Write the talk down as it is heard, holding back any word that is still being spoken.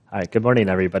All right, good morning,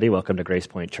 everybody. Welcome to Grace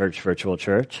Point Church Virtual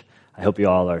Church. I hope you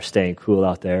all are staying cool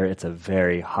out there. It's a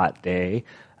very hot day.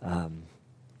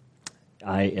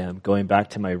 I am going back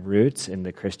to my roots in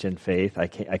the Christian faith. I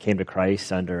came to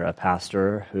Christ under a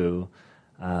pastor who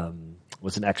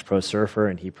was an ex-pro surfer,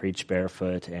 and he preached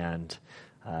barefoot and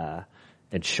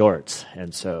in shorts.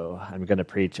 And so I'm going to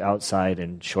preach outside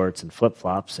in shorts and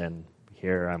flip-flops, and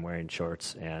here I'm wearing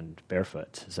shorts and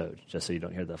barefoot. So just so you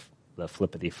don't hear the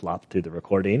flippity flop through the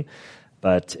recording,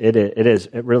 but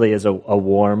it really is a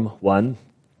warm one.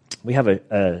 We have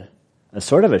a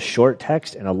sort of a short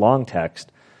text and a long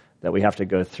text that we have to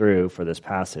go through for this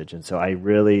passage, and so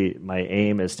my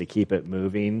aim is to keep it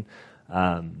moving.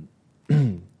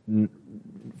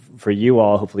 For you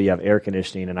all, hopefully you have air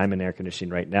conditioning, and I'm in air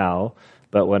conditioning right now,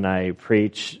 but when I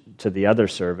preach to the other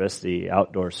service, the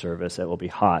outdoor service, it will be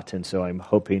hot, and so I'm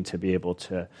hoping to be able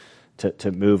to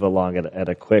move along at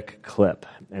a quick clip.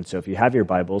 And so if you have your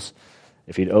Bibles,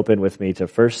 if you'd open with me to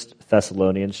 1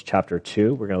 Thessalonians chapter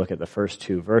 2, we're going to look at the first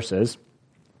two verses.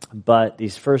 But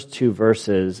these first two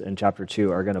verses in chapter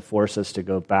 2 are going to force us to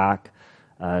go back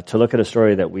to look at a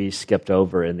story that we skipped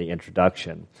over in the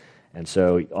introduction. And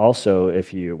so also,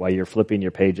 while you're flipping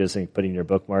your pages and putting your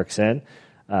bookmarks in,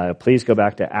 please go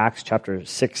back to Acts chapter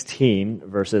 16,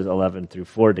 verses 11 through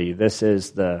 40. This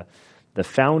is the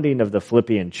founding of the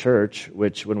Philippian church,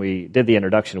 which when we did the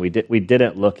introduction, we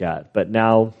didn't look at, but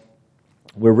now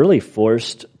we're really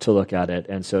forced to look at it.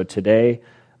 And so today,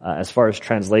 as far as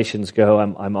translations go,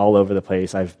 I'm all over the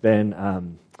place. I've been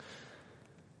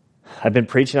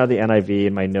preaching out of the NIV,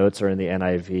 and my notes are in the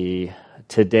NIV.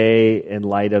 Today, in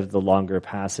light of the longer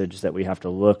passage that we have to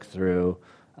look through,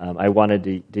 I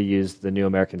wanted to use the New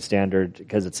American Standard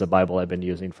because it's a Bible I've been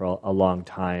using for a long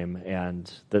time, and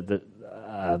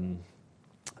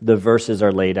the verses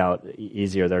are laid out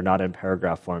easier. They're not in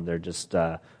paragraph form. They're just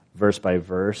verse by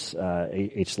verse,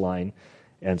 each line.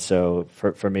 And so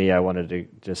for me, I wanted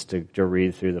to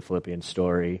read through the Philippian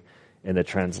story in the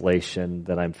translation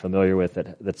that I'm familiar with.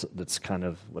 That's kind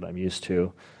of what I'm used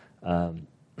to.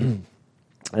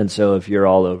 And so if you're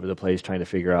all over the place trying to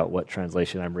figure out what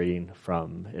translation I'm reading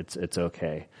from, it's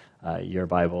okay. Your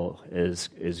Bible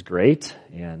is great,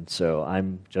 and so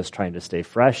I'm just trying to stay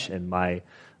fresh in my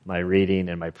reading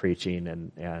and my preaching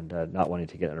and not wanting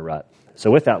to get in a rut.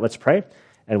 So with that, let's pray,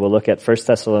 and we'll look at 1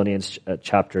 Thessalonians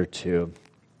chapter 2.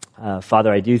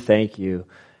 Father, I do thank you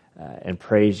and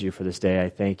praise you for this day. I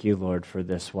thank you, Lord, for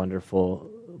this wonderful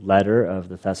letter of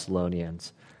the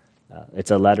Thessalonians.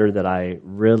 It's a letter that I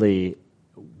really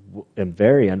am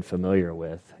very unfamiliar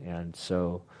with, and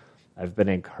so I've been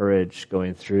encouraged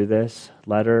going through this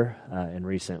letter in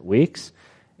recent weeks.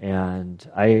 And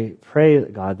I pray,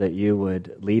 God, that you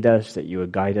would lead us, that you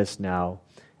would guide us now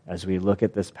as we look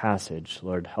at this passage.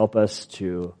 Lord, help us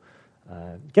to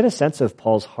get a sense of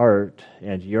Paul's heart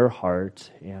and your heart,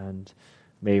 and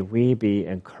may we be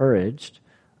encouraged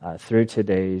through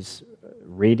today's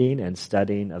reading and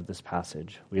studying of this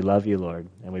passage. We love you, Lord,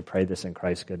 and we pray this in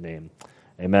Christ's good name.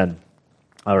 Amen.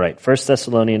 All right, 1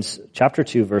 Thessalonians chapter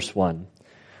 2, verse 1.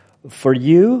 For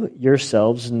you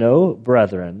yourselves know,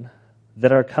 brethren,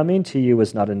 that our coming to you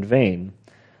was not in vain,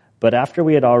 but after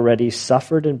we had already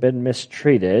suffered and been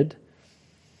mistreated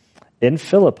in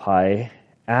Philippi,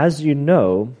 as you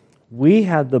know, we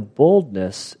had the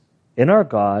boldness in our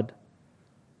God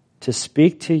to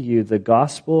speak to you the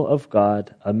gospel of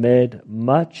God amid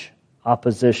much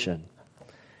opposition.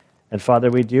 And Father,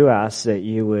 we do ask that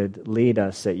you would lead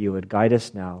us, that you would guide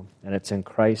us now, and it's in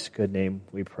Christ's good name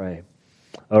we pray.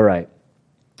 All right,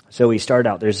 so we start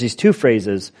out. There's these two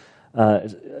phrases.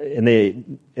 In the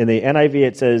NIV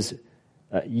it says,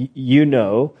 you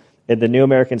know. In the New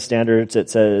American Standards it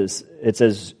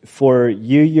says, for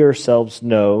you yourselves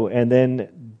know. And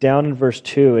then down in verse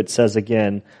 2 it says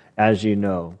again, as you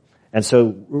know. And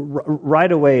so right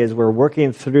away as we're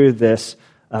working through this,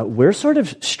 we're sort of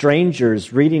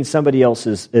strangers reading somebody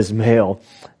else's mail.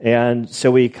 And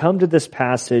so we come to this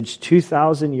passage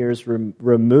 2,000 years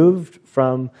removed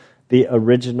from the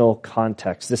original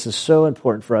context. This is so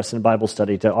important for us in Bible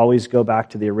study to always go back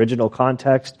to the original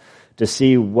context to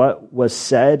see what was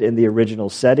said in the original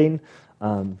setting.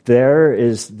 There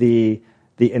is the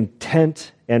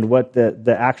intent and what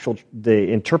the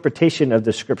interpretation of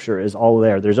the Scripture is all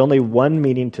there. There's only one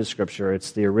meaning to Scripture.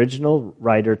 It's the original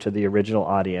writer to the original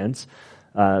audience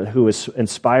who was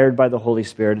inspired by the Holy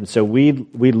Spirit. And so we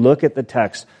look at the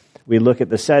text, we look at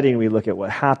the setting, we look at what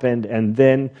happened, and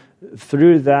then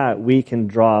through that we can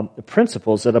draw the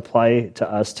principles that apply to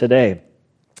us today.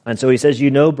 And so he says,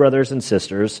 you know, brothers and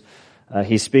sisters,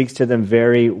 he speaks to them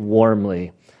very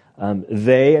warmly.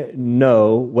 They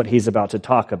know what he's about to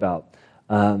talk about.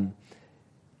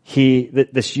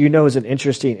 This is an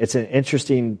interesting. It's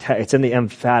it's in the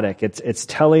emphatic. It's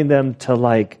telling them to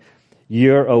like,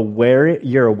 you're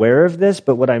aware of this,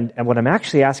 but what I'm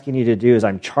actually asking you to do is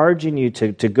I'm charging you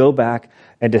to go back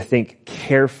and to think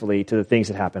carefully to the things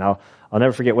that happen. I'll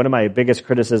never forget one of my biggest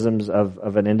criticisms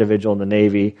of an individual in the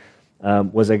Navy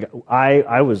was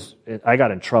I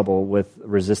got in trouble with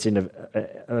resisting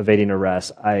evading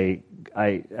arrest.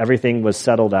 Everything was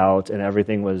settled out and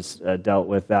everything was dealt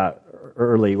with that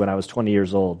early when I was 20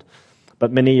 years old.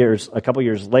 But a couple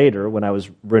years later, when I was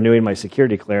renewing my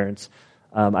security clearance,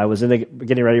 I was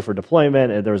getting ready for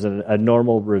deployment, and there was a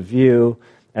normal review,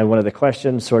 and one of the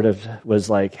questions sort of was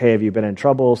like, hey, have you been in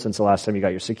trouble since the last time you got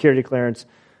your security clearance?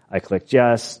 I clicked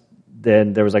yes.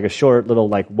 Then there was like a short little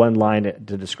like one line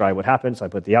to describe what happened, so I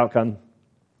put the outcome,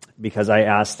 because I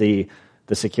asked the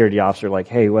security officer, like,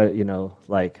 hey, what,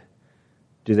 like,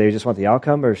 do they just want the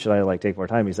outcome, or should I like take more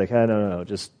time? He's like, hey, no,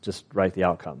 just write the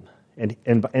outcome. And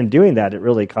in doing that, it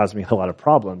really caused me a lot of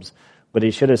problems. What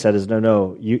he should have said is,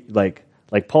 no, you like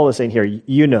Paul is saying here,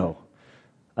 you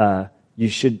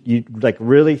like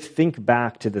really think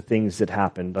back to the things that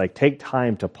happened. Like take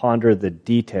time to ponder the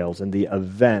details and the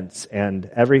events and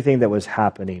everything that was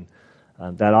happening.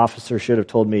 That officer should have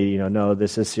told me, no,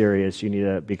 this is serious. You need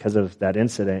to, because of that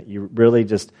incident, you really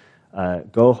just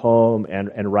go home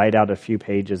and write out a few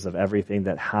pages of everything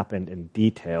that happened in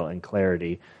detail and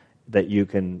clarity that you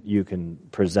can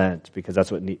present, because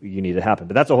that's what you need to happen.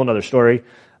 But that's a whole other story.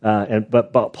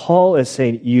 But Paul is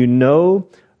saying,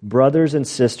 brothers and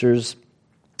sisters,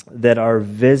 that our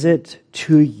visit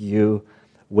to you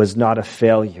was not a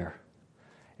failure.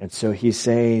 And so he's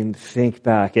saying, think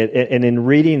back. And in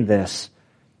reading this,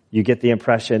 you get the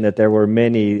impression that there were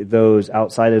those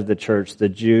outside of the church, the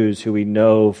Jews, who we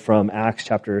know from Acts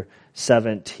chapter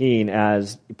 17,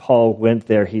 as Paul went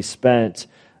there, he spent,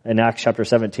 in Acts chapter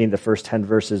 17, the first 10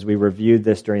 verses, we reviewed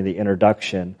this during the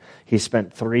introduction. He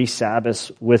spent 3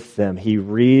 Sabbaths with them. He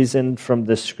reasoned from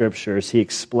the scriptures. He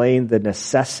explained the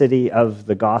necessity of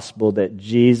the gospel, that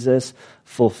Jesus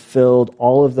fulfilled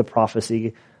all of the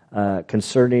prophecy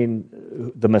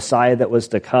concerning the Messiah that was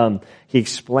to come. He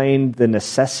explained the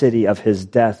necessity of his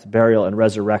death, burial, and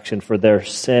resurrection for their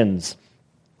sins.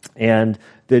 And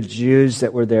the Jews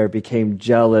that were there became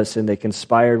jealous, and they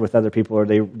conspired with other people, or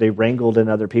they wrangled in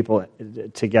other people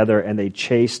together, and they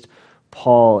chased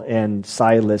Paul and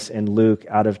Silas and Luke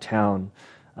out of town.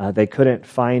 They couldn't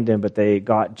find him, but they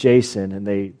got Jason, and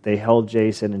they held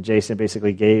Jason, and Jason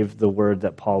basically gave the word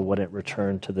that Paul wouldn't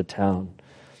return to the town.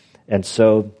 And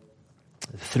so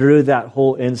through that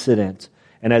whole incident,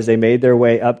 and as they made their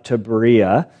way up to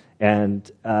Berea, and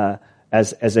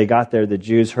as they got there, the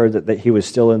Jews heard that he was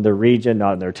still in the region,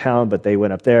 not in their town, but they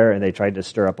went up there and they tried to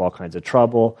stir up all kinds of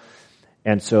trouble.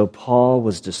 And so Paul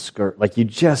was discouraged. Like, you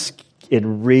just,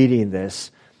 in reading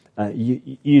this,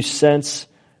 you sense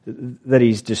that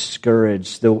he's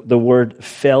discouraged. The word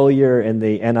failure in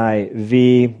the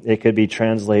NIV, it could be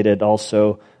translated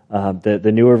also,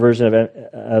 the newer version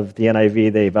of the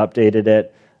NIV, they've updated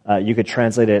it. You could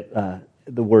translate it,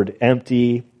 the word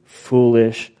empty,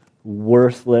 foolish,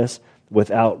 worthless,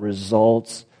 without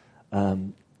results.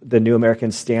 The New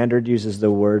American Standard uses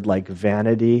the word like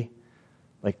vanity.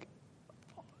 Like,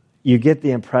 you get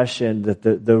the impression that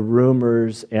the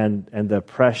rumors and the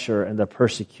pressure and the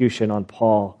persecution on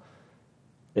Paul,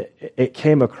 it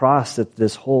came across that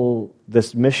this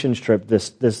mission trip,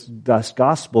 this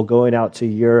gospel going out to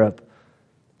Europe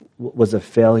was a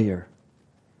failure.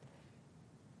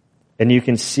 And you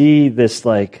can see this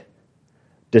like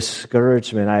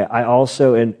discouragement. I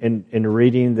also, in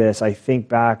reading this, I think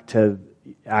back to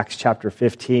Acts chapter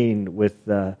 15 with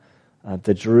the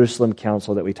Jerusalem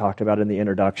Council that we talked about in the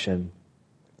introduction,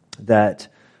 that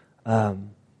that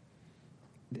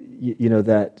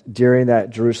during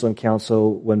that Jerusalem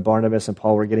Council, when Barnabas and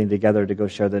Paul were getting together to go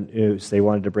share the news, they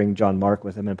wanted to bring John Mark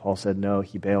with him, and Paul said, no,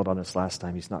 he bailed on us last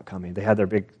time, he's not coming. They had their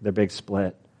big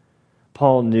split.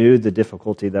 Paul knew the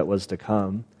difficulty that was to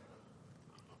come.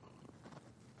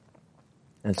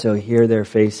 And so here they're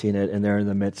facing it, and they're in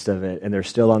the midst of it, and they're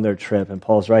still on their trip. And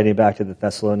Paul's writing back to the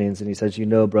Thessalonians, and he says,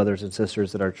 brothers and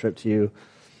sisters, that our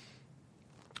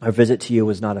visit to you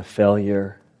was not a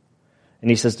failure. And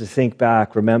he says to think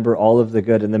back, remember all of the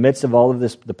good. In the midst of all of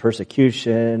this, the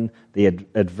persecution, the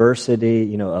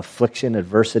adversity, affliction,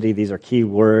 adversity, these are key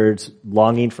words.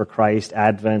 Longing for Christ,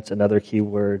 Advent, another key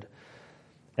word.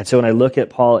 And so when I look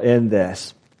at Paul in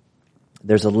this,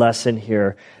 there's a lesson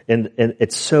here, and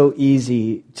it's so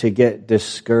easy to get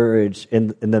discouraged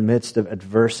in the midst of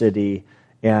adversity,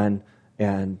 and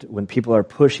when people are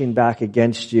pushing back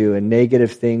against you and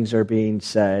negative things are being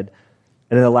said.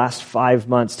 And in the last 5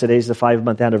 months, today's the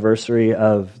 5-month anniversary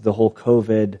of the whole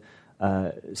COVID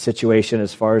situation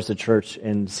as far as the church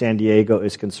in San Diego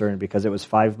is concerned, because it was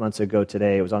 5 months ago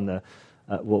today. It was on the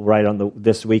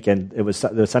this weekend. It was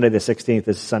Sunday the 16th.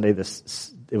 This is Sunday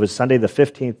it was Sunday the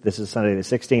 15th. This is Sunday the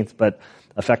 16th. But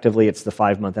effectively, it's the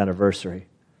 5-month anniversary.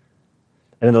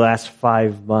 And in the last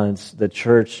 5 months, the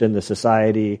church and the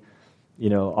society,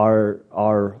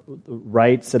 our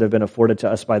rights that have been afforded to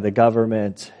us by the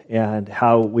government and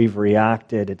how we've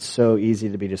reacted, it's so easy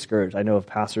to be discouraged. I know of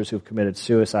pastors who've committed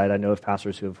suicide. I know of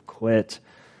pastors who have quit.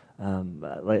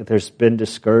 There's been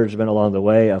discouragement along the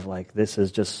way of this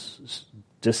is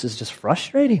just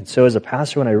frustrating. So as a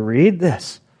pastor, when I read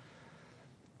this,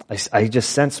 I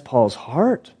just sense Paul's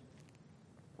heart.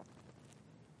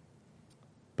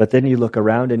 But then you look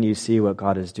around and you see what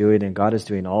God is doing, and God is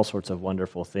doing all sorts of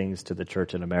wonderful things to the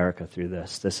church in America through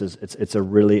this. It's a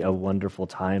really a wonderful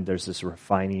time. There's this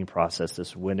refining process,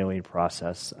 this winnowing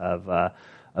process of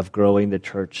growing the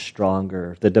church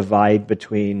stronger. The divide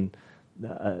between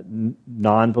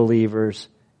non-believers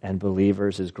and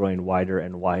believers is growing wider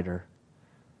and wider.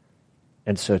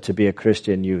 And so to be a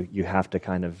Christian, you have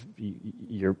to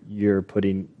you're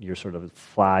putting your sort of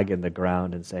flag in the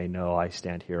ground and say, no, I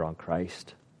stand here on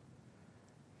Christ.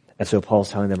 And so Paul's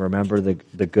telling them, remember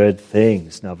the good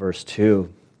things. Now, verse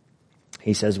 2,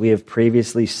 he says, we have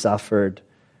previously suffered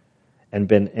and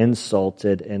been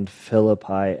insulted in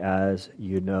Philippi, as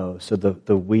you know. So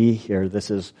the we here, this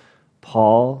is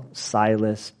Paul,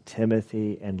 Silas,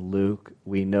 Timothy, and Luke.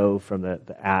 We know from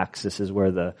the Acts, this is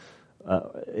where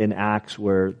in Acts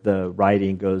where the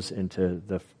writing goes into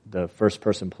the first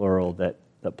person plural that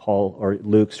Paul or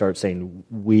Luke starts saying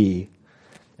we.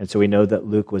 And so we know that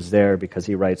Luke was there because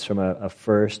he writes from a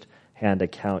first-hand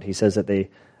account. He says that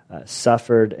they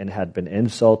suffered and had been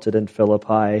insulted in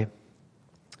Philippi.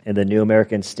 In the New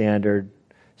American Standard,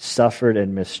 suffered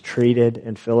and mistreated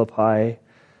in Philippi.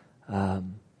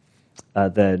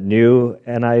 The new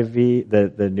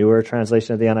NIV, the newer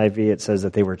translation of the NIV, it says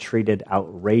that they were treated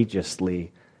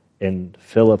outrageously in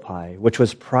Philippi, which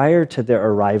was prior to their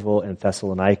arrival in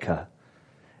Thessalonica.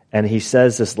 And he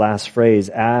says this last phrase,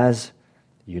 as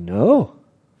you know.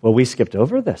 Well, we skipped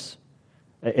over this.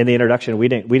 In the introduction, we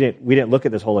didn't look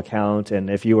at this whole account.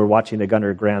 And if you were watching the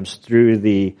Gunnar Grahams through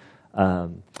the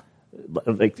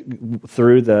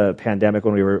pandemic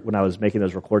when I was making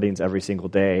those recordings every single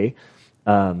day,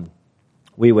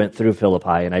 we went through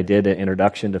Philippi, and I did an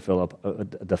introduction to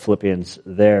the Philippians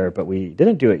there, but we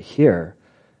didn't do it here.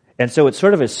 And so it's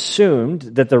sort of assumed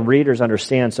that the readers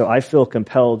understand, so I feel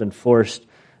compelled and forced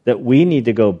that we need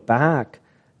to go back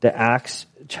to Acts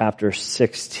chapter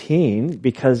 16,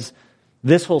 because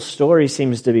this whole story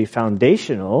seems to be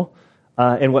foundational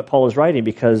in what Paul is writing,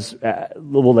 because,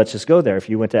 let's just go there. If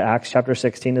you went to Acts chapter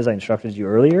 16, as I instructed you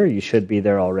earlier, you should be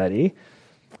there already.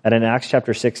 And in Acts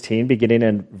chapter 16, beginning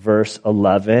in verse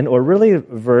 11, or really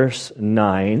verse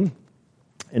 9,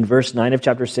 in verse 9 of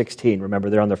chapter 16, remember,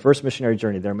 they're on their first missionary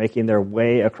journey. They're making their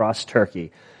way across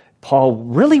Turkey. Paul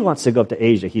really wants to go up to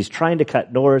Asia. He's trying to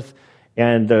cut north,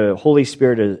 and the Holy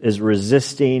Spirit is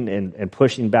resisting and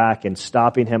pushing back and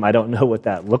stopping him. I don't know what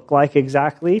that looked like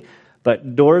exactly,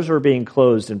 but doors were being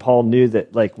closed, and Paul knew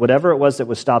that whatever it was that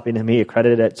was stopping him, he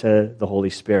accredited it to the Holy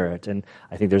Spirit. And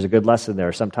I think there's a good lesson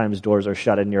there. Sometimes doors are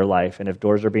shut in your life, and if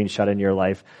doors are being shut in your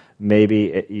life,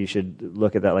 maybe you should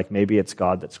look at that like maybe it's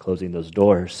God that's closing those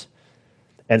doors.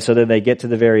 And so then they get to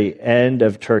the very end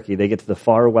of Turkey. They get to the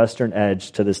far western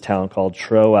edge to this town called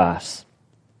Troas.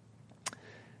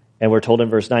 And we're told in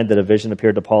verse 9 that a vision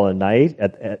appeared to Paul in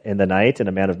the night, and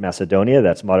a man of Macedonia,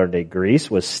 that's modern-day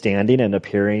Greece, was standing and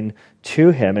appearing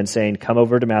to him and saying, come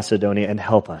over to Macedonia and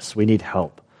help us. We need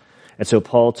help. And so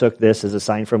Paul took this as a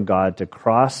sign from God to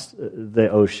cross the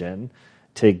ocean,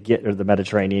 or the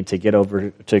Mediterranean, to get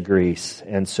over to Greece.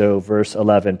 And so verse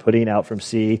 11, putting out from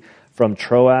sea, from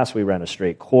Troas, we ran a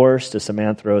straight course to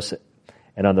Samothrace,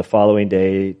 and on the following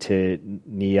day to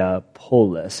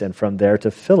Neapolis, and from there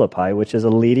to Philippi, which is a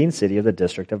leading city of the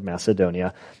district of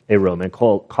Macedonia, a Roman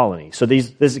colony. So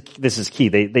this is key.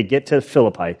 They get to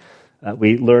Philippi.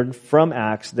 We learn from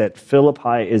Acts that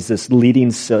Philippi is this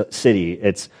leading city.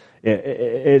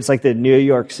 It's like the New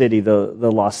York City, the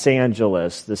Los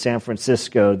Angeles, the San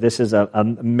Francisco. This is a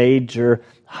major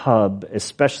hub,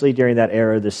 especially during that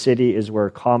era. The city is where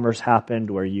commerce happened,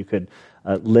 where you could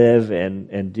live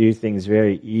and do things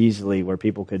very easily, where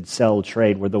people could sell,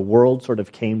 trade, where the world sort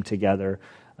of came together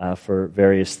for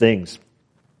various things.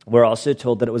 We're also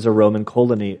told that it was a Roman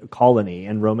colony,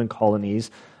 and Roman colonies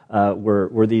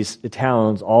were these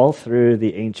towns all through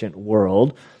the ancient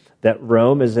world that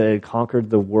Rome, as it had conquered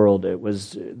the world,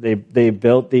 they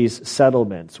built these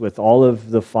settlements with all of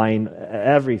the fine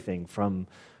everything from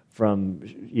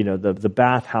the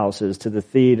bathhouses to the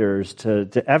theaters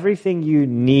to everything you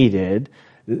needed.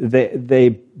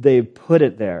 They put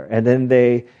it there, and then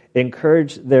they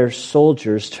encouraged their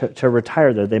soldiers to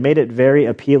retire there. They made it very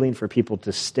appealing for people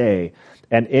to stay.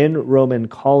 And in Roman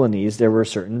colonies, there were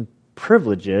certain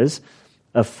privileges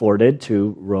afforded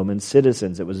to Roman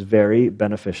citizens. It was very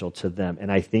beneficial to them.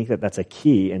 And I think that that's a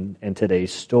key in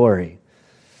today's story.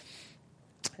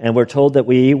 And we're told that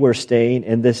we were staying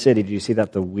in this city. Do you see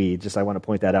that? The we. Just I want to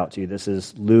point that out to you. This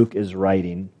is Luke is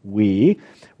writing. We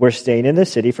were staying in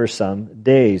this city for some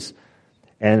days.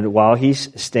 And while he's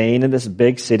staying in this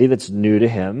big city that's new to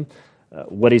him,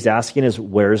 what he's asking is,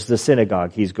 where's the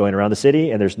synagogue? He's going around the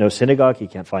city, and there's no synagogue. He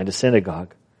can't find a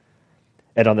synagogue.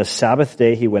 And on the Sabbath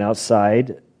day, he went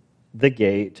outside the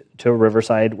gate to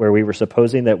Riverside, where we were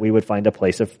supposing that we would find a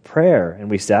place of prayer. And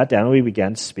we sat down and we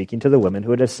began speaking to the women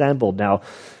who had assembled. Now,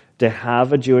 to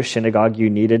have a Jewish synagogue, you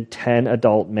needed 10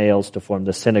 adult males to form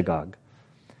the synagogue.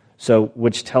 So,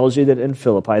 which tells you that in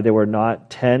Philippi, there were not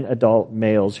 10 adult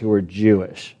males who were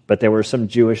Jewish, but there were some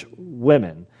Jewish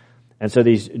women. And so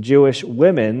these Jewish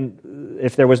women,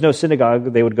 if there was no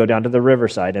synagogue, they would go down to the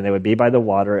riverside, and they would be by the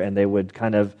water, and they would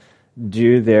kind of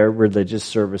do their religious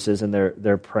services, and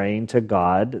they're praying to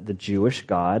God, the Jewish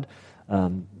God,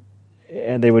 and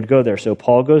they would go there. So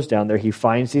Paul goes down there, he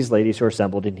finds these ladies who are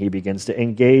assembled, and he begins to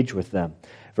engage with them.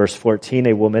 Verse 14,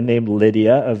 a woman named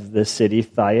Lydia of the city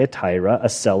Thyatira, a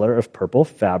seller of purple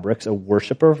fabrics, a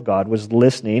worshiper of God, was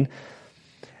listening.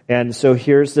 And so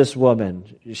here's this woman.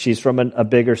 She's from a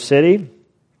bigger city.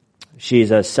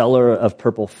 She's a seller of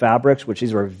purple fabrics, which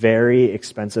these were very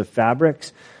expensive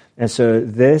fabrics. And so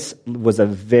this was a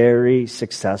very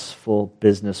successful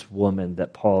businesswoman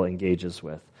that Paul engages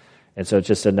with. And so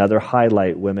just another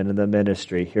highlight, women in the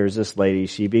ministry. Here's this lady.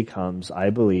 She becomes, I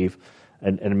believe,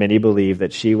 and many believe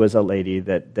that she was a lady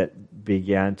that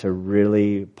began to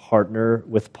really partner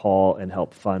with Paul and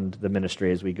help fund the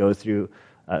ministry. As we go through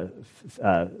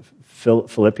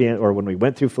Philippians, or when we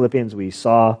went through Philippians, we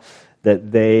saw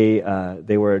that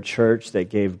they were a church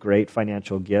that gave great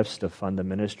financial gifts to fund the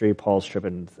ministry. Paul's trip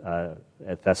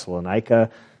at Thessalonica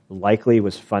likely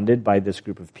was funded by this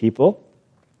group of people.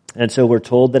 And so we're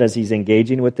told that as he's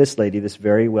engaging with this lady, this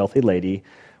very wealthy lady,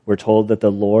 we're told that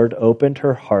the Lord opened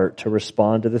her heart to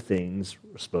respond to the things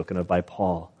spoken of by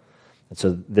Paul. And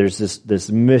so there's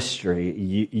this mystery.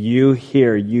 You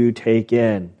hear, you take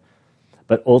in.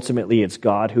 But ultimately, it's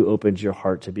God who opens your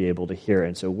heart to be able to hear.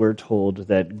 And so we're told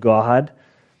that God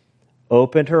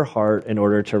opened her heart in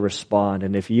order to respond.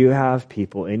 And if you have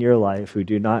people in your life who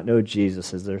do not know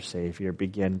Jesus as their Savior,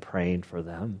 begin praying for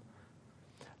them.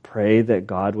 Pray that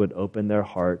God would open their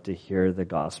heart to hear the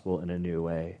gospel in a new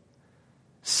way.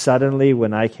 Suddenly,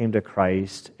 when I came to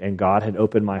Christ and God had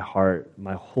opened my heart,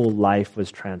 my whole life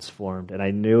was transformed. And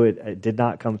I knew it did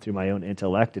not come through my own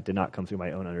intellect. It did not come through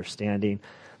my own understanding.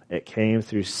 It came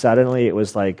through suddenly. It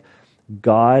was like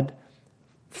God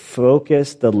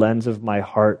focused the lens of my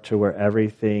heart to where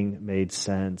everything made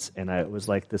sense. And it was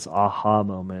like this aha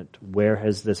moment. Where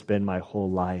has this been my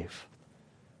whole life?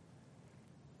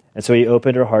 And so he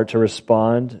opened her heart to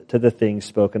respond to the things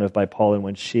spoken of by Paul. And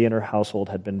when she and her household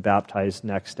had been baptized,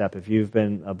 next step, if you've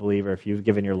been a believer, if you've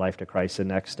given your life to Christ, the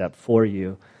next step for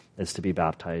you is to be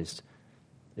baptized.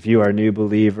 If you are a new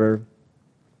believer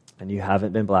and you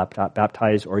haven't been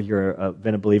baptized, or you've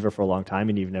been a believer for a long time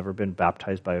and you've never been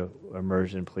baptized by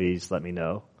immersion, please let me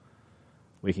know.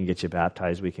 We can get you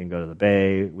baptized. We can go to the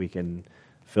bay. We can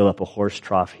fill up a horse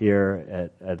trough here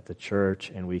at the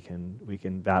church, and we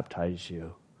can baptize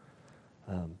you.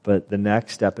 But the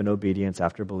next step in obedience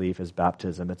after belief is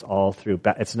baptism. It's all through.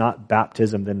 It's not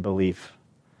baptism then belief.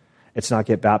 It's not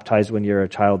get baptized when you're a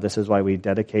child. This is why we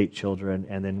dedicate children,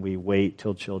 and then we wait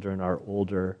till children are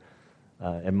older.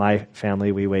 In my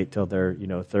family, we wait till they're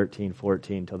 13,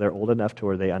 14, till they're old enough to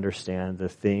where they understand the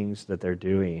things that they're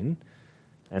doing,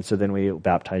 and so then we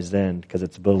baptize then, because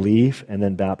it's belief and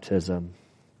then baptism.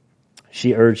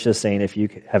 She urged us, saying, if you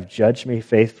have judged me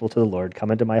faithful to the Lord,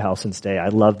 come into my house and stay. I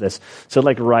love this. So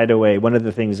right away, one of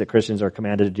the things that Christians are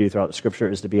commanded to do throughout the Scripture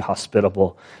is to be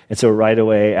hospitable. And so right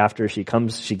away, after she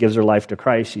comes, she gives her life to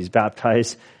Christ, she's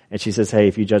baptized, and she says, hey,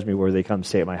 if you judge me worthy, come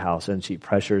stay at my house. And she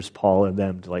pressures Paul and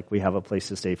them to we have a place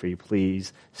to stay for you.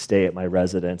 Please stay at my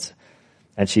residence.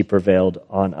 And she prevailed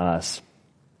on us.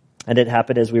 And it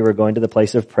happened as we were going to the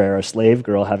place of prayer, a slave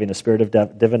girl having a spirit of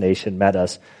divination met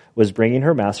us, was bringing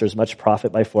her masters much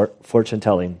profit by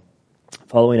fortune-telling.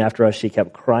 Following after us, she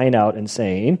kept crying out and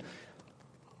saying,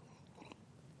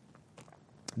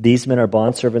 These men are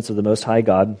bondservants of the Most High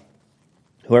God,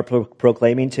 who are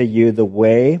proclaiming to you the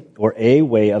way, or a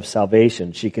way of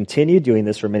salvation." She continued doing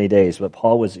this for many days, but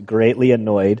Paul was greatly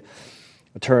annoyed,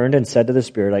 turned and said to the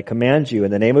Spirit, "I command you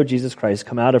in the name of Jesus Christ,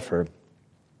 come out of her."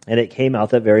 And it came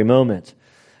out that very moment.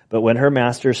 But when her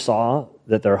masters saw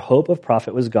that their hope of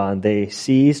profit was gone, they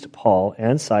seized Paul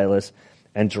and Silas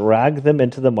and dragged them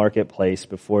into the marketplace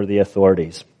before the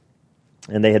authorities.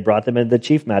 And they had brought them into the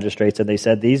chief magistrates, and they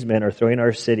said, "These men are throwing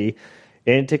our city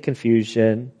into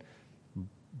confusion,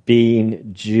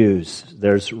 being Jews."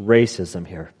 There's racism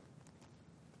here.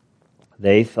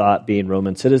 They thought, being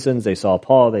Roman citizens, they saw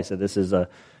Paul, they said, this is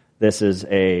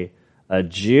a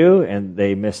Jew, and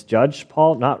they misjudged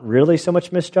Paul. Not really so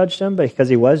much misjudged him, because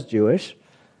he was Jewish,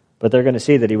 but they're going to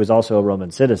see that he was also a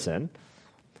Roman citizen.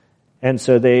 And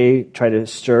so they try to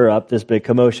stir up this big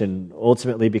commotion,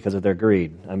 ultimately because of their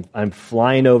greed. I'm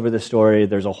flying over the story.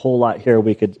 There's a whole lot here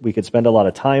we could spend a lot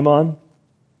of time on.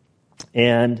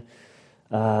 And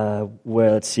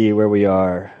let's see where we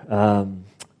are.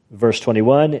 Verse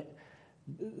 21.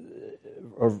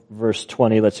 Or verse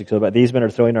 20, let's go about. "These men are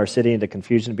throwing our city into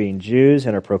confusion, being Jews,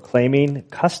 and are proclaiming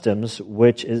customs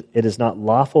which it is not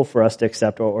lawful for us to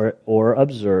accept or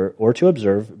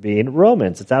observe, being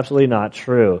Romans." It's absolutely not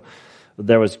true.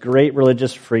 There was great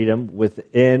religious freedom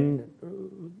within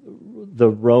the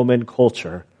Roman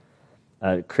culture.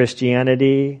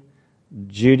 Christianity,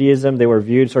 Judaism, they were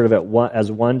viewed sort of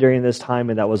as one during this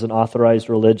time, and that was an authorized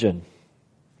religion.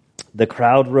 The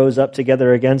crowd rose up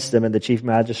together against them, and the chief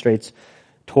magistrates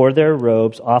tore their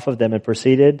robes off of them and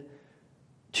proceeded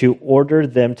to order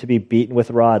them to be beaten with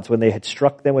rods. When they had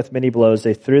struck them with many blows,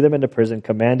 they threw them into prison,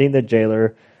 commanding the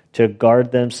jailer to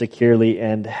guard them securely.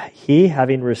 And he,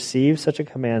 having received such a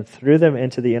command, threw them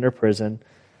into the inner prison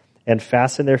and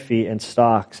fastened their feet in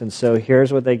stocks. And so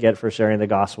here's what they get for sharing the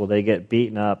gospel. They get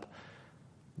beaten up.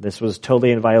 This was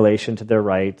totally in violation to their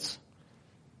rights.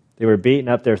 They were beaten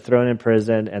up, they're thrown in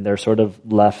prison, and they're sort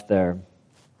of left there.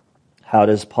 How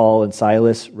does Paul and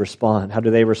Silas respond? How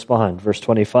do they respond? Verse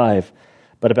 25.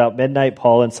 "But about midnight,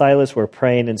 Paul and Silas were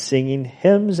praying and singing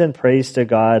hymns and praise to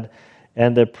God,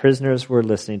 and the prisoners were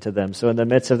listening to them." So in the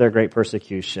midst of their great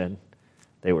persecution,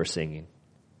 they were singing.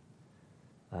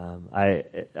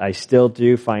 I still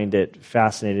do find it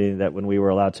fascinating that when we were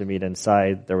allowed to meet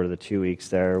inside, there were the 2 weeks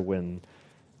there when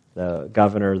the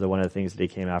governor, one of the things that he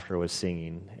came after was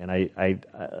singing. And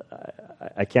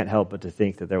I can't help but to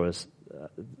think that there was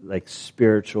like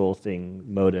spiritual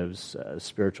motives,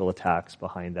 spiritual attacks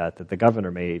behind that the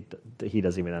governor made that he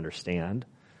doesn't even understand.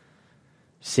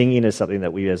 Singing is something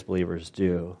that we as believers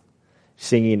do.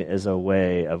 Singing is a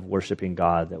way of worshiping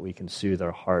God, that we can soothe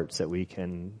our hearts, that we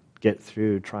can get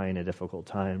through trying and difficult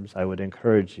times. I would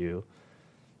encourage you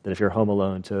that if you're home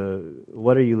alone,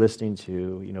 what are you listening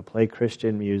to? Play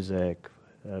Christian music,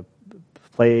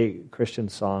 play Christian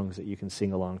songs that you can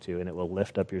sing along to, and it will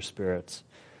lift up your spirits.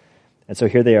 And so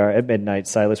here they are at midnight.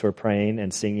 Silas were praying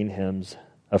and singing hymns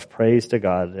of praise to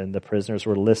God, and the prisoners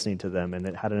were listening to them, and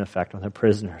it had an effect on the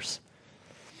prisoners.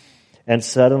 "And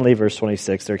suddenly," verse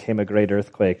 26, "there came a great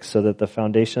earthquake, so that the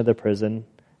foundation of the prison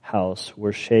house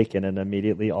were shaken, and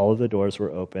immediately all of the doors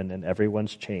were opened, and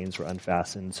everyone's chains were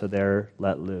unfastened, so they're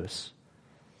let loose."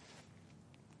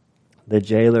 The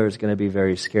jailer is going to be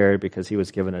very scared because he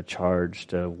was given a charge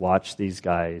to watch these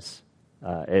guys.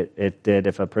 It did,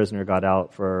 if a prisoner got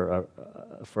out for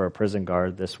a prison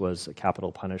guard, this was a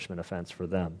capital punishment offense for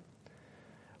them.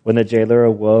 When the jailer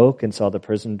awoke and saw the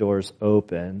prison doors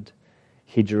opened,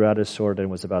 he drew out his sword and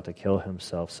was about to kill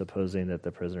himself, supposing that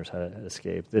the prisoners had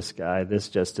escaped. This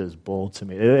just is bold to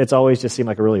me. It's always just seemed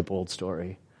like a really bold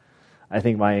story. I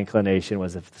think my inclination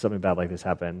was, if something bad like this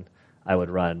happened, I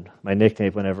would run. My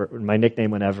nickname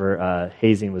whenever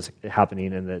hazing was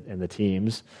happening in the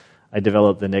teams, I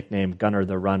developed the nickname Gunner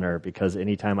the Runner, because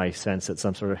anytime I sensed that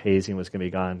some sort of hazing was going to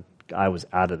be gone, I was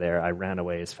out of there. I ran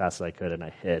away as fast as I could, and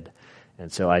I hid.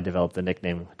 And so I developed the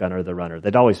nickname Gunner the Runner.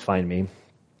 They'd always find me,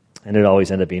 and it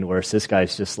always ended up being worse. This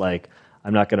guy's just like,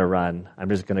 I'm not going to run. I'm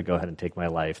just going to go ahead and take my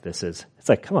life. It's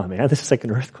like, come on, man. This is like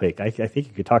an earthquake. I think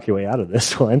you could talk your way out of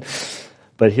this one.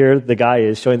 But here the guy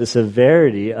is showing the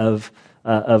severity of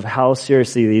how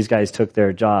seriously these guys took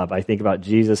their job. I think about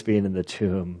Jesus being in the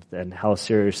tomb and how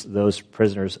serious those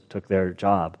prisoners took their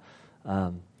job.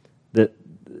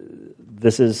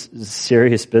 This is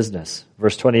serious business.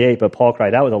 Verse 28, "But Paul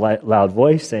cried out with a loud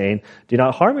voice, saying, 'Do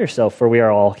not harm yourself, for we are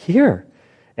all here.'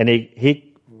 And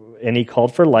he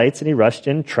called for lights, and he rushed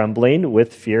in, trembling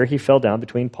with fear. He fell down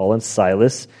between Paul and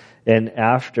Silas, and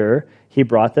after he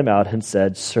brought them out and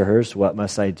said, 'Sirs, what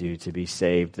must I do to be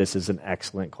saved?'" This is an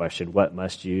excellent question. What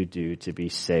must you do to be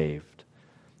saved?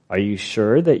 Are you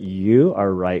sure that you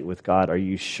are right with God? Are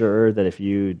you sure that if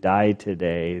you died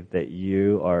today, that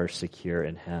you are secure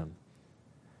in him?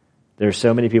 There are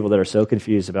so many people that are so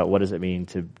confused about what does it mean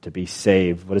to be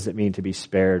saved? What does it mean to be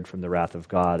spared from the wrath of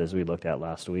God, as we looked at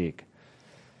last week?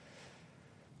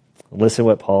 Listen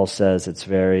what Paul says. It's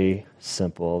very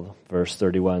simple. Verse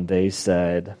 31, they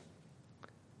said,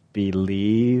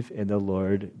 believe in the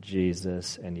Lord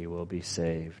Jesus and you will be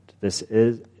saved.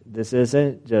 This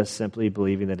isn't just simply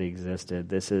believing that he existed.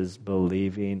 This is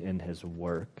believing in his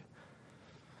work.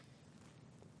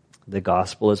 The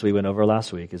gospel, as we went over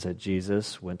last week, is that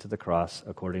Jesus went to the cross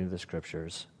according to the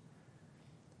scriptures.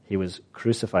 He was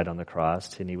crucified on the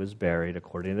cross, and he was buried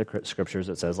according to the scriptures.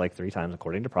 It says like 3 times,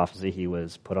 according to prophecy, he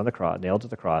was put on the cross, nailed to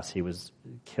the cross, he was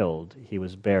killed, he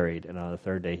was buried, and on the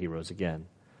 3rd day he rose again.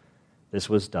 This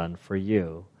was done for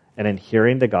you. And in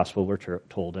hearing the gospel, we're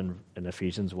told in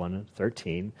Ephesians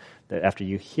 1:13, that after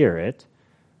you hear it,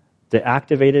 to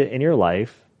activate it in your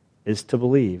life is to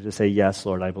believe, to say, yes,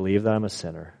 Lord, I believe that I'm a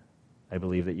sinner. I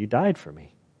believe that you died for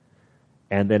me.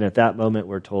 And then at that moment,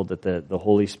 we're told that the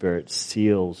Holy Spirit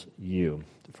seals you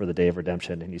for the day of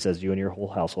redemption. And he says, you and your whole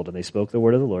household. And they spoke the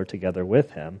word of the Lord together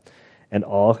with him and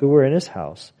all who were in his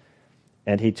house.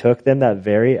 And he took them that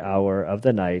very hour of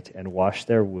the night and washed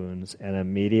their wounds. And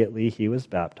immediately he was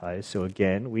baptized. So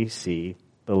again, we see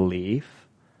belief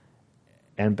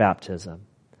and baptism.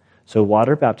 So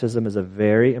water baptism is a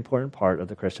very important part of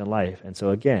the Christian life. And so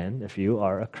again, if you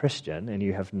are a Christian and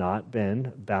you have not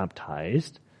been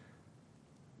baptized,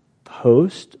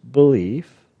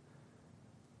 post-belief,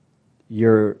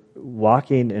 you're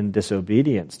walking in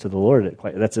disobedience to the Lord.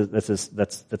 That's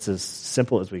as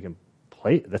simple as we can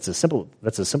play. That's as simple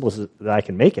as that I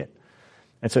can make it.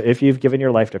 And so if you've given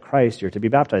your life to Christ, you're to be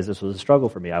baptized. This was a struggle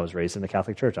for me. I was raised in the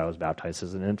Catholic Church. I was baptized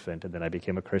as an infant, and then I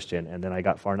became a Christian. And then I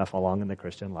got far enough along in the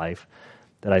Christian life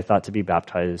that I thought to be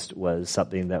baptized was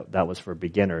something that was for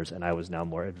beginners, and I was now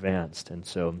more advanced. And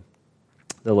so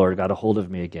the Lord got a hold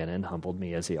of me again and humbled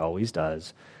me, as he always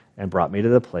does, and brought me to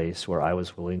the place where I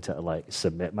was willing to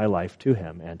submit my life to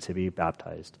him and to be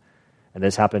baptized. And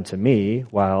this happened to me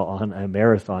while on a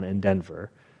marathon in Denver.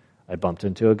 I bumped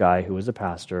into a guy who was a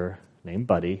pastor named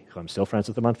Buddy, who I'm still friends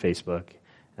with him on Facebook.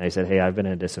 And he said, hey, I've been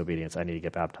in disobedience. I need to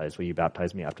get baptized. Will you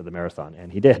baptize me after the marathon?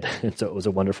 And he did. And so it was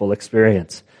a wonderful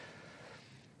experience.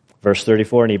 Verse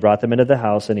 34, and he brought them into the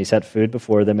house, and he set food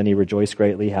before them, and he rejoiced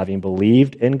greatly, having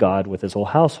believed in God with his whole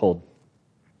household.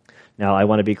 Now, I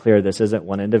want to be clear, this isn't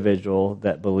one individual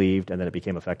that believed and then it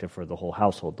became effective for the whole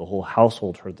household. The whole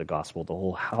household heard the gospel. The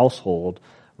whole household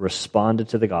responded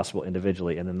to the gospel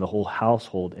individually, and then the whole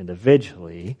household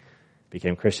individually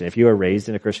became Christian. If you are raised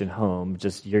in a Christian home,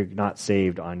 you're not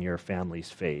saved on your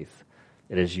family's faith.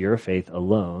 It is your faith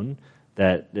alone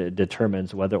that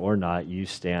determines whether or not you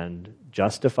stand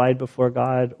justified before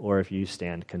God or if you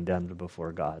stand condemned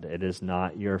before God. It is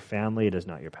not your family. It is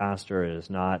not your pastor. It is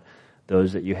not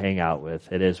those that you hang out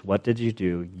with. It is, what did you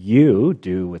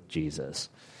do with Jesus?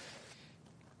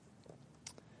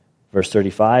 Verse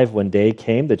 35, when day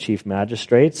came, the chief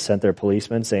magistrates sent their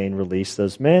policemen, saying, release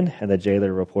those men. And the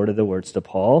jailer reported the words to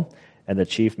Paul. And the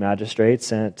chief magistrate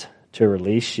sent to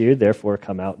release you. Therefore,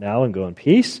 come out now and go in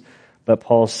peace. But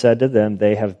Paul said to them,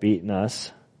 they have beaten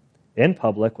us in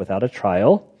public without a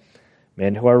trial,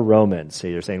 men who are Romans. So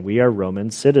you're saying we are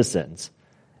Roman citizens,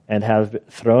 and have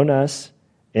thrown us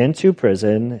into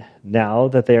prison. Now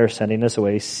they are sending us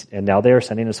away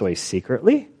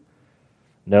secretly?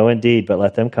 No, indeed, but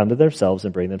let them come to themselves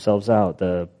and bring themselves out.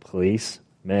 The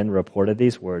policemen reported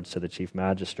these words to the chief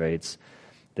magistrates.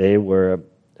 They were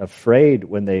afraid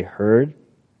when they heard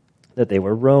that they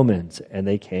were Romans, and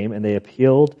they came and they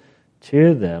appealed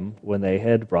to them. When they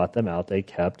had brought them out, they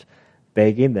kept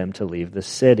begging them to leave the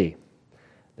city.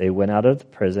 They went out of the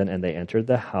prison and they entered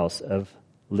the house of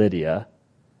Lydia.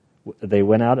 They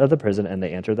went out of the prison and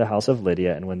they entered the house of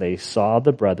Lydia, and when they saw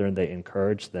the brethren, they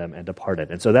encouraged them and departed.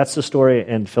 And so that's the story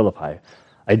in Philippi.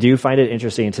 I do find it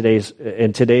interesting in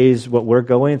today's what we're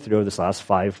going through over this last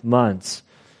 5 months,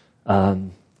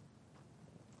 that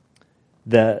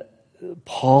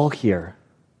Paul here,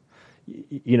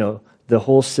 the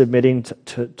whole submitting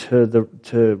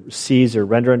to Caesar,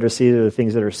 render unto Caesar the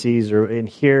things that are Caesar. And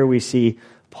here we see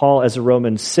Paul as a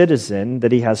Roman citizen,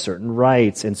 that he has certain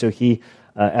rights, and so he,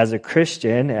 as a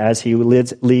Christian, as he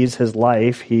leads his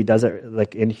life, he does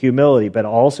it in humility, but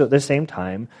also at the same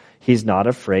time, he's not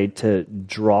afraid to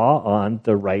draw on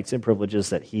the rights and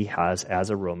privileges that he has as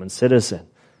a Roman citizen.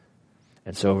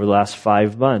 And so over the last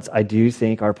 5 months, I do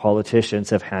think our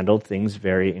politicians have handled things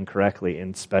very incorrectly,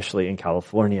 and especially in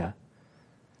California.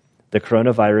 The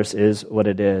coronavirus is what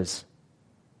it is.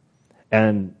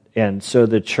 And And so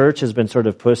the church has been sort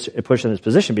of pushed in this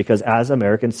position because as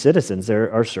American citizens,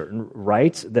 there are certain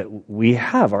rights that we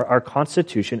have. Our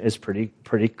Constitution is pretty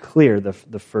clear.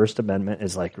 The First Amendment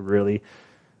is like really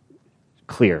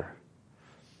clear.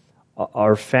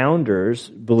 Our founders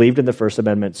believed in the First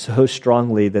Amendment so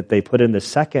strongly that they put in the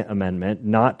Second Amendment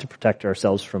not to protect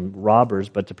ourselves from robbers,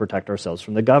 but to protect ourselves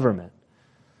from the government.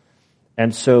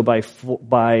 And so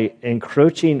by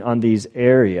encroaching on these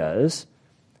areas,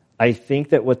 I think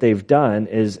that what they've done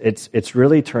is it's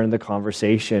really turned the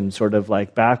conversation sort of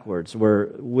like backwards,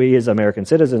 where we as American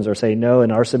citizens are saying, no,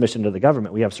 in our submission to the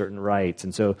government, we have certain rights.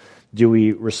 And so do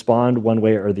we respond one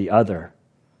way or the other?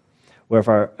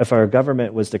 Where if our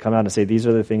government was to come out and say, these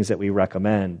are the things that we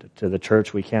recommend to the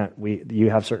church, you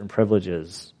have certain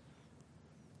privileges.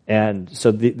 And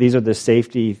so these are the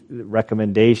safety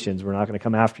recommendations. We're not going to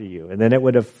come after you. And then it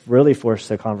would have really forced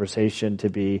the conversation to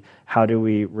be, how do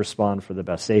we respond for the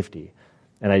best safety?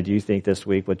 And I do think this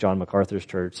week with John MacArthur's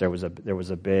church, there was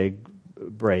a big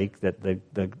break that the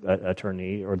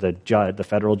attorney or the judge, the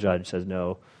federal judge says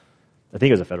no. I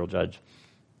think it was a federal judge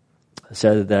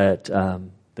said that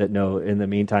no. In the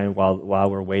meantime, while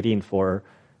we're waiting for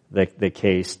the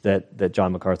case, that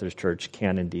John MacArthur's church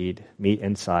can indeed meet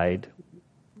inside,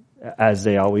 as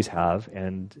they always have,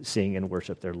 and sing and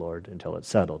worship their Lord until it's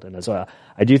settled. And so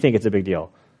I do think it's a big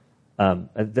deal.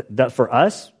 That for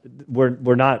us,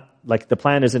 we're not, like, the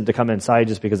plan isn't to come inside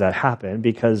just because that happened,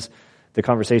 because the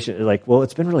conversation is like, well,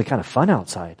 it's been really kind of fun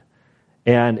outside.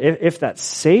 And if that's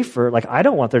safer, like, I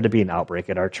don't want there to be an outbreak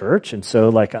at our church. And so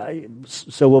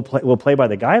we'll play by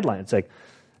the guidelines. Like,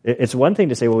 it's one thing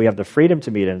to say, well, we have the freedom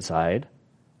to meet inside,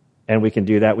 and we can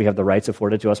do that. We have the rights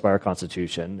afforded to us by our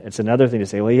Constitution. It's another thing to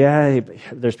say, well, yeah,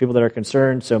 there's people that are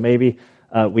concerned, so maybe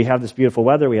we have this beautiful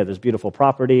weather, we have this beautiful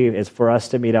property. It's for us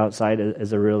to meet outside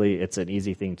it's an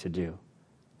easy thing to do.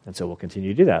 And so we'll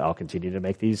continue to do that. I'll continue to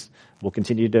make we'll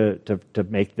continue to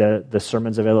make the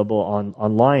sermons available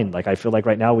online. Like, I feel like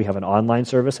right now we have an online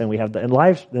service and we have the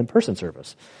in-person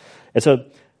service. And so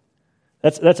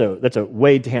that's a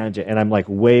way tangent, and I'm like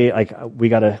we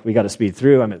gotta speed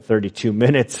through. I'm at 32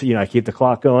 minutes. I keep the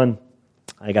clock going.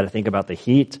 I got to think about the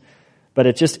heat, but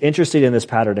it's just interesting in this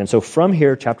pattern. And so from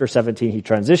here, chapter 17, he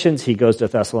transitions. He goes to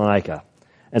Thessalonica,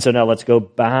 and so now let's go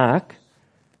back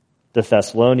to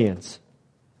Thessalonians.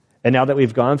 And now that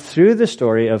we've gone through the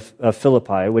story of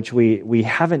Philippi, which we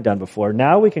haven't done before,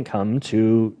 now we can come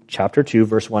to chapter 2,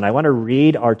 verse 1. I want to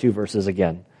read our 2 verses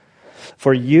again.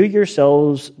 For you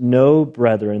yourselves know,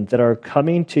 brethren, that our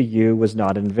coming to you was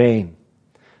not in vain.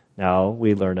 Now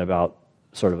we learn about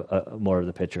sort of more of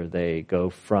the picture. They go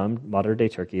from modern-day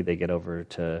Turkey. They get over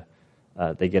to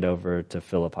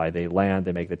Philippi. They land.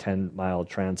 They make the 10-mile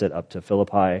transit up to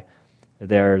Philippi.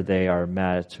 There they are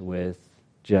met with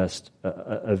just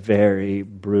a very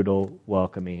brutal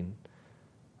welcoming.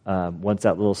 Once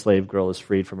that little slave girl is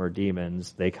freed from her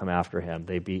demons, they come after him.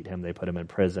 They beat him. They put him in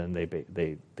prison.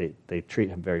 They treat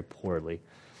him very poorly.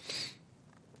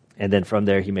 And then from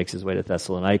there, he makes his way to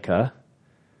Thessalonica,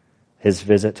 his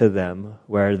visit to them,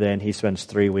 where then he spends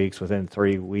 3 weeks. Within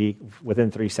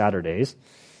 3 Saturdays,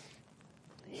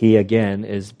 he again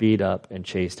is beat up and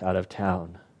chased out of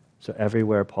town. So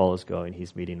everywhere Paul is going,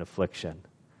 he's meeting affliction.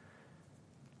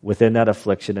 Within that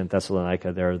affliction in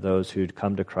Thessalonica, there are those who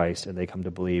come to Christ and they come to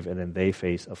believe, and then they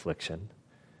face affliction.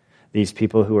 These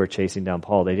people who are chasing down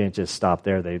Paul, they didn't just stop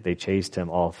there. They chased him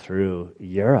all through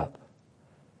Europe.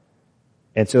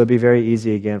 And so it'd be very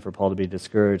easy again for Paul to be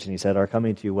discouraged. And he said, our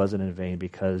coming to you wasn't in vain,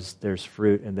 because there's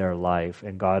fruit in their life.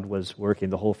 And God was working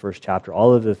the whole first chapter,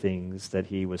 all of the things that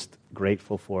he was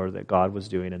grateful for that God was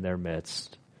doing in their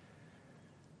midst.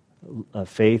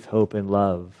 Faith, hope, and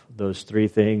love, those 3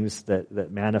 things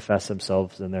that manifest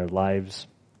themselves in their lives.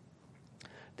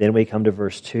 Then we come to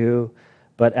verse 2.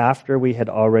 But after we had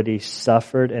already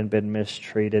suffered and been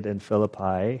mistreated in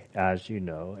Philippi, as you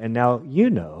know, and now you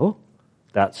know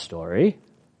that story,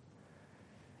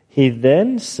 he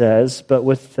then says, but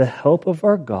with the help of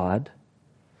our God,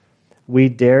 we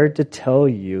dared to tell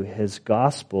you his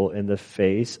gospel in the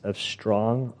face of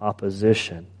strong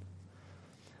opposition.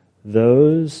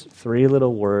 Those 3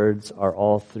 little words are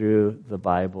all through the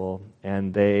Bible,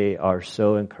 and they are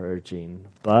so encouraging.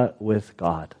 But with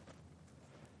God,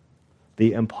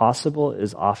 the impossible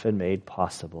is often made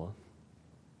possible.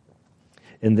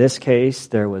 In this case,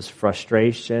 there was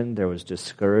frustration, there was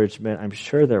discouragement. I'm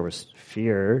sure there was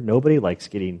fear. Nobody likes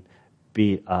getting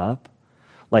beat up.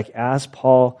 Like, as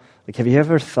Paul, have you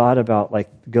ever thought about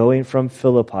going from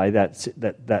Philippi,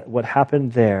 that what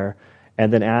happened there?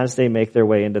 And then as they make their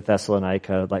way into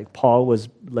Thessalonica, Paul was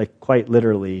quite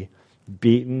literally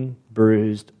beaten,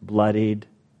 bruised, bloodied,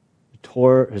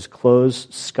 tore his clothes,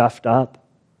 scuffed up.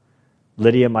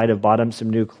 Lydia might have bought him some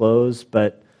new clothes,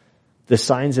 but the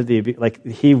signs of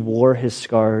he wore his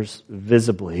scars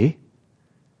visibly.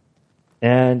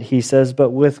 And he says,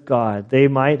 but with God, they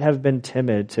might have been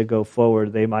timid to go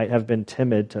forward. They might have been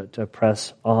timid to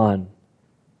press on.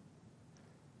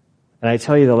 And I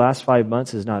tell you, the last 5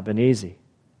 months has not been easy.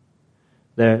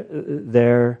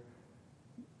 There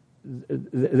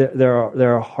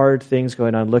are hard things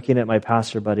going on. Looking at my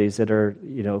pastor buddies that are,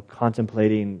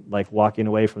 contemplating like walking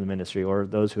away from the ministry, or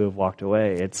those who have walked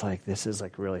away. It's like, this is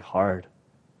like really hard.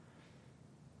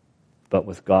 But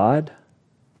with God,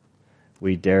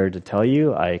 we dare to tell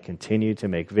you, I continue to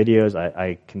make videos.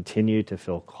 I continue to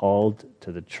feel called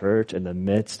to the church in the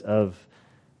midst of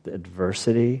the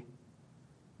adversity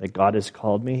that God has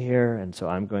called me here. And so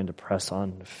I'm going to press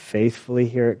on faithfully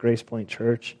here at Grace Point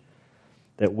Church,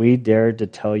 that we dared to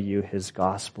tell you his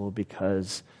gospel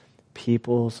because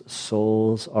people's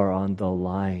souls are on the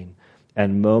line.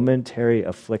 And momentary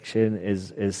affliction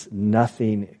is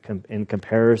nothing in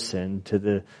comparison to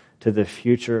the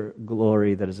future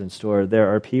glory that is in store.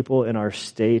 There are people in our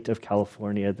state of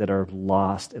California that are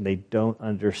lost and they don't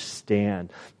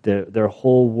understand. Their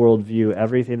whole worldview,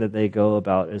 everything that they go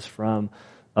about is from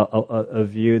a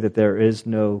view that there is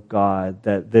no God,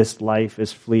 that this life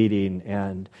is fleeting,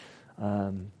 and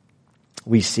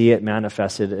we see it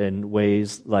manifested in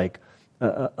ways like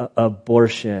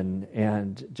abortion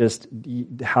and just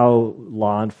how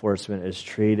law enforcement is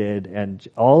treated, and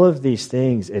all of these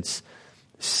things.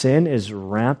 Sin is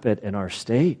rampant in our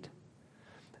state.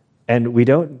 And we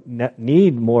don't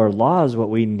need more laws.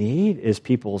 What we need is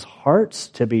people's hearts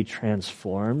to be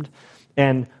transformed.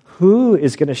 And who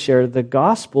is going to share the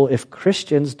gospel if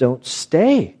Christians don't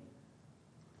stay?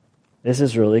 This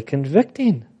is really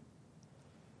convicting.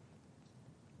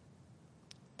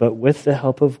 But with the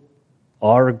help of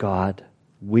our God,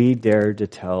 we dare to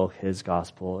tell his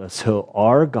gospel. So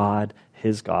our God,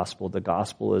 his gospel, the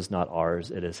gospel is not ours,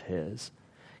 it is his.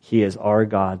 He is our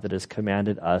God that has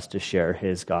commanded us to share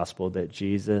his gospel, that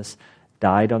Jesus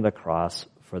died on the cross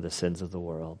for the sins of the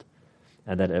world,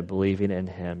 and that believing in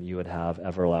him, you would have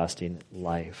everlasting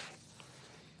life.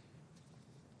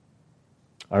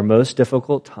 Our most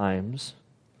difficult times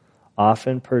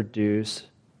often produce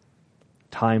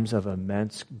times of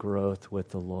immense growth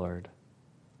with the Lord.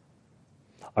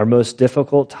 Our most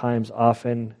difficult times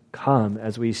often come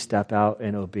as we step out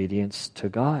in obedience to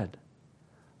God.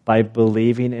 By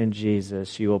believing in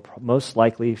Jesus, you will most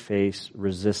likely face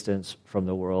resistance from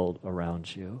the world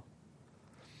around you.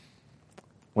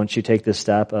 Once you take the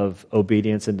step of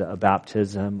obedience into a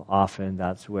baptism, often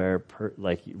that's where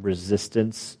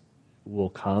resistance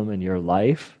will come in your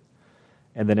life.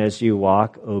 And then as you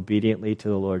walk obediently to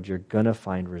the Lord, you're going to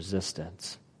find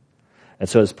resistance. And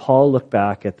so as Paul looked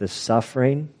back at the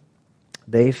suffering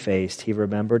they faced, he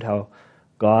remembered how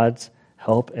God's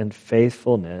help and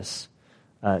faithfulness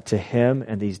to him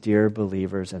and these dear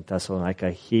believers in Thessalonica,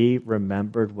 he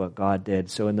remembered what God did.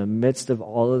 So in the midst of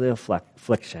all of the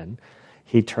affliction,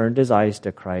 he turned his eyes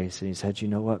to Christ and he said, you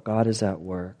know what? God is at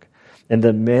work. In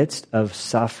the midst of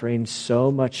suffering,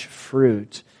 so much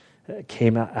fruit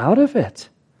came out of it.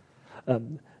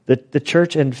 The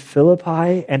church in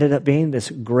Philippi ended up being this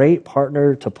great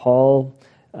partner to Paul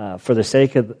for the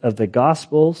sake of the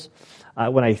Gospels.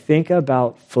 When I think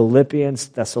about Philippians,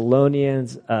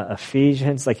 Thessalonians,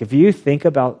 Ephesians, if you think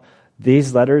about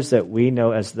these letters that we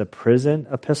know as the prison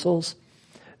epistles,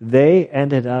 they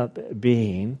ended up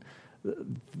being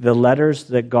the letters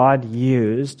that God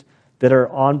used that are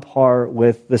on par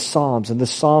with the Psalms. And the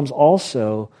Psalms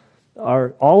also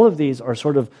all of these are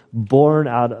sort of born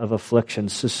out of affliction.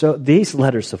 So these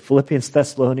letters, so Philippians,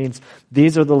 Thessalonians,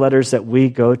 these are the letters that we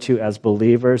go to as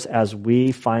believers as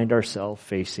we find ourselves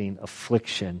facing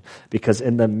affliction. Because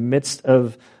in the midst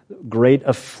of great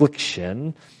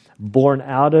affliction, born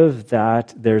out of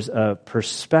that, there's a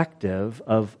perspective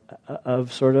of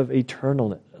sort of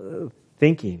eternal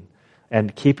thinking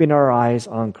and keeping our eyes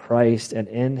on Christ, and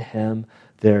in him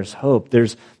there's hope.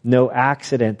 There's no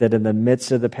accident that in the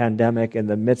midst of the pandemic, in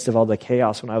the midst of all the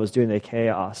chaos, when we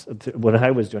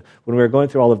were going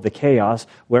through all of the chaos,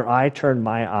 where I turned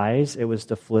my eyes, it was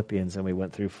to Philippians, and we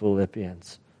went through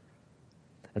Philippians.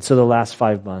 And so the last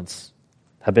 5 months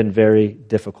have been very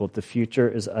difficult. The future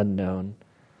is unknown.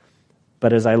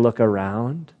 But as I look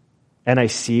around and I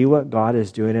see what God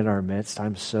is doing in our midst,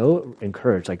 I'm so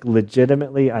encouraged.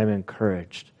 Legitimately, I'm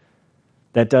encouraged.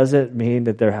 That doesn't mean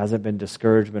that there hasn't been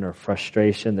discouragement or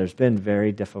frustration. There's been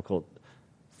very difficult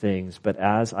things. But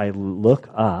as I look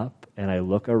up and I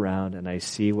look around and I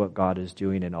see what God is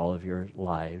doing in all of your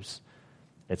lives,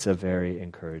 It's a very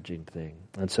encouraging thing.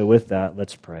 And so with that,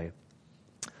 let's pray.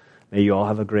 May you all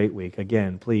have a great week.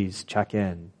 Again, please check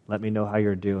in. Let me know how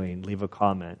you're doing. Leave a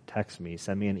comment. Text me.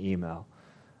 Send me an email.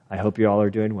 I hope you all are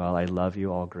doing well. I love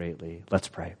you all greatly. Let's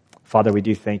pray. Father, we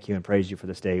do thank you and praise you for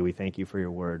this day. We thank you for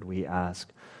your word. We ask,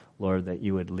 Lord, that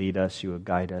you would lead us, you would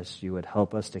guide us, you would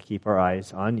help us to keep our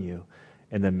eyes on you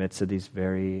in the midst of these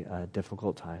very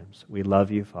difficult times. We love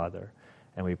you, Father,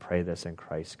 and we pray this in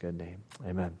Christ's good name.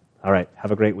 Amen. All right. Have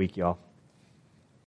a great week, y'all.